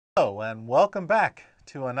Hello and welcome back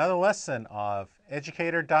to another lesson of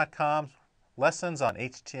Educator.com lessons on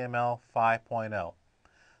HTML 5.0.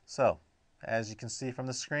 So, as you can see from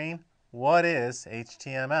the screen, what is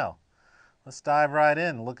HTML? Let's dive right in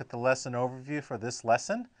and look at the lesson overview for this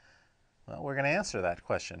lesson. Well, we're going to answer that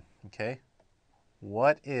question, okay?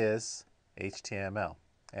 What is HTML?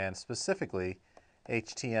 And specifically,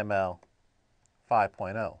 HTML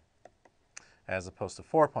 5.0 as opposed to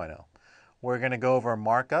 4.0. We're going to go over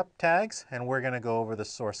markup tags, and we're going to go over the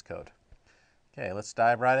source code. Okay, let's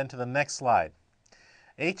dive right into the next slide.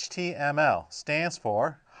 HTML stands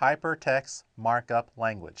for Hypertext Markup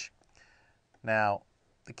Language. Now,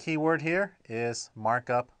 the key word here is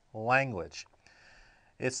markup language.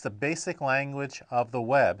 It's the basic language of the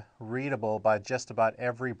web, readable by just about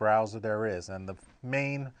every browser there is. And the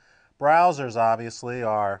main browsers, obviously,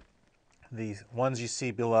 are the ones you see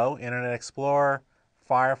below: Internet Explorer,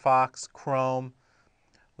 Firefox, Chrome,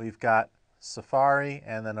 we've got Safari,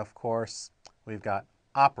 and then of course we've got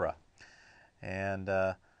Opera. And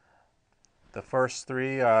the first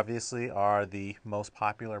three obviously are the most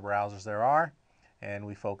popular browsers there are, and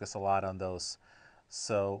we focus a lot on those.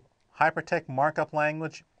 So hypertext markup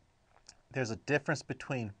language, there's a difference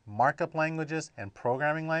between markup languages and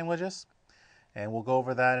programming languages, and we'll go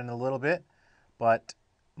over that in a little bit. But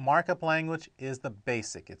markup language is the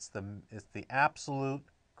basic. It's the absolute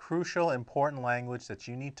crucial, important language that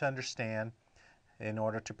you need to understand in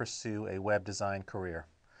order to pursue a web design career.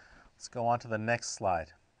 Let's go on to the next slide.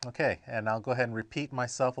 Okay, and I'll go ahead and repeat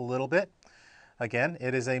myself a little bit. Again,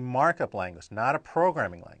 it is a markup language, not a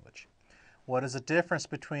programming language. What is the difference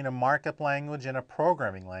between a markup language and a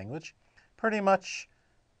programming language? Pretty much,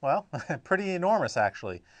 well, pretty enormous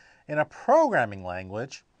actually. In a programming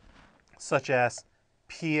language, such as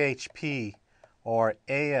PHP or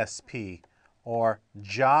ASP or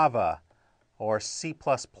Java or C++,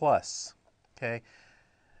 okay,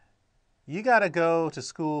 you got to go to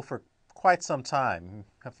school for quite some time,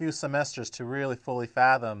 a few semesters, to really fully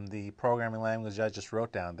fathom the programming language I just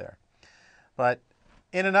wrote down there. But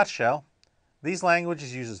in a nutshell, these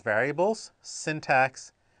languages use variables,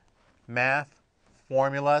 syntax, math,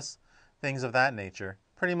 formulas, things of that nature.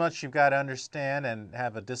 Pretty much you've got to understand and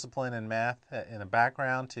have a discipline in math in a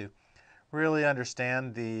background to really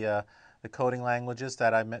understand the coding languages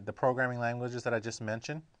that the programming languages that I just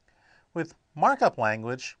mentioned. With markup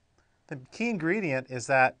language, the key ingredient is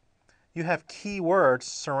that you have keywords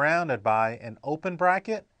surrounded by an open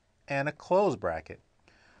bracket and a closed bracket.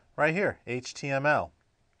 Right here, HTML,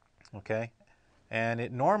 okay? And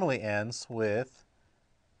it normally ends with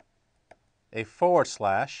a /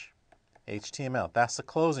 HTML. That's the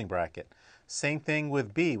closing bracket. Same thing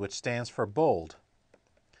with B, which stands for bold.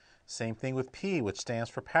 Same thing with P, which stands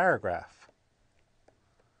for paragraph.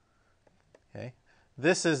 Okay.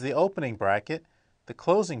 This is the opening bracket. The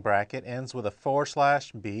closing bracket ends with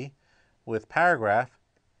a / B. With paragraph,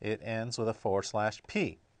 it ends with a /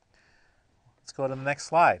 P. Let's go to the next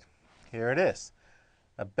slide. Here it is.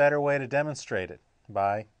 A better way to demonstrate it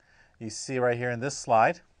you see right here in this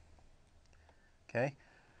slide. Okay.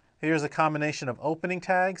 Here's a combination of opening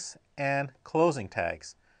tags and closing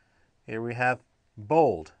tags. Here we have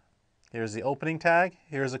bold. Here's the opening tag.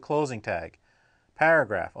 Here's a closing tag.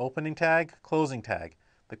 Paragraph, opening tag, closing tag.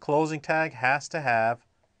 The closing tag has to have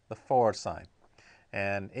the /.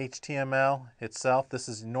 And HTML itself, this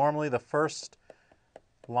is normally the first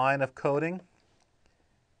line of coding.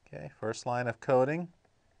 Okay, first line of coding.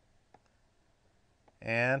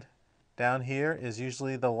 And down here is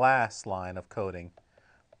usually the last line of coding.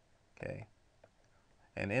 Okay.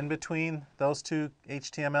 And in between those two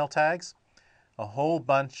HTML tags, a whole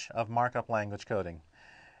bunch of markup language coding.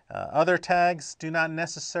 Other tags do not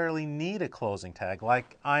necessarily need a closing tag,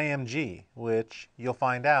 like IMG, which you'll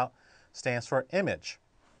find out stands for image.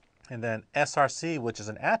 And then SRC, which is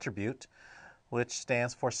an attribute, which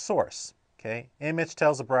stands for source. Okay. Image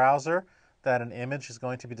tells the browser that an image is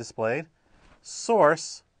going to be displayed.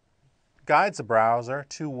 Source guides the browser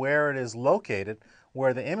to where it is located,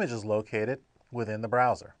 where the image is located within the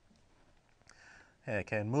browser.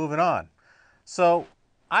 Okay, moving on. So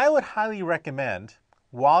I would highly recommend,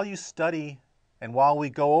 while you study and while we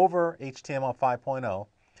go over HTML 5.0,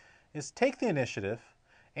 is take the initiative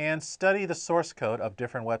and study the source code of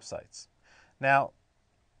different websites. Now,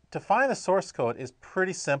 to find the source code is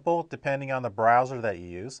pretty simple depending on the browser that you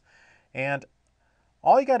use, and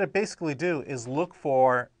all you got to basically do is look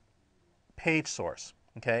for page source.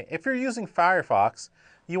 Okay, if you're using Firefox,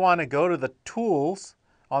 you want to go to the tools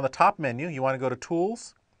on the top menu. You want to go to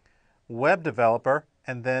Tools, Web Developer,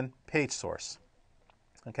 and then Page Source.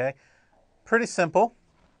 Okay, pretty simple.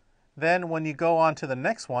 Then when you go on to the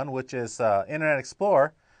next one, which is Internet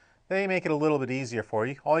Explorer, they make it a little bit easier for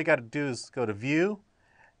you. All you got to do is go to View,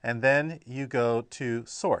 and then you go to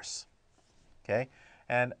Source. Okay,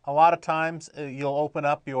 and a lot of times you'll open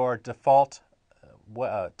up your default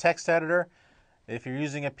text editor. If you're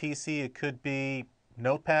using a PC, it could be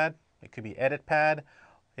Notepad, it could be EditPad.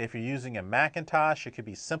 If you're using a Macintosh, it could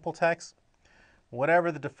be Simple Text.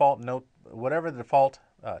 Whatever the default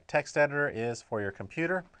text editor is for your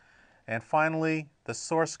computer. And finally, the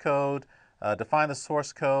source code. Define the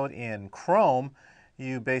source code in Chrome.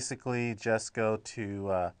 You basically just go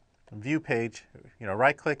to View Page.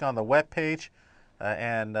 Right-click on the web page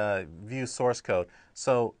and View Source Code.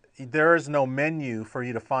 So there is no menu for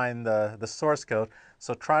you to find the source code.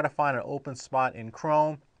 So try to find an open spot in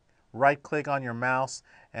Chrome. Right-click on your mouse,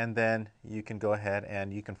 and then you can go ahead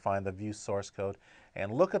and you can find the View Source Code.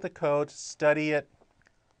 And look at the code, study it,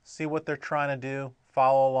 see what they're trying to do,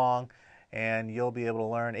 follow along, and you'll be able to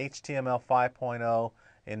learn HTML 5.0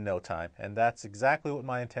 in no time. And that's exactly what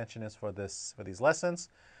my intention is for these lessons.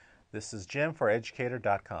 This is Jim for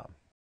Educator.com.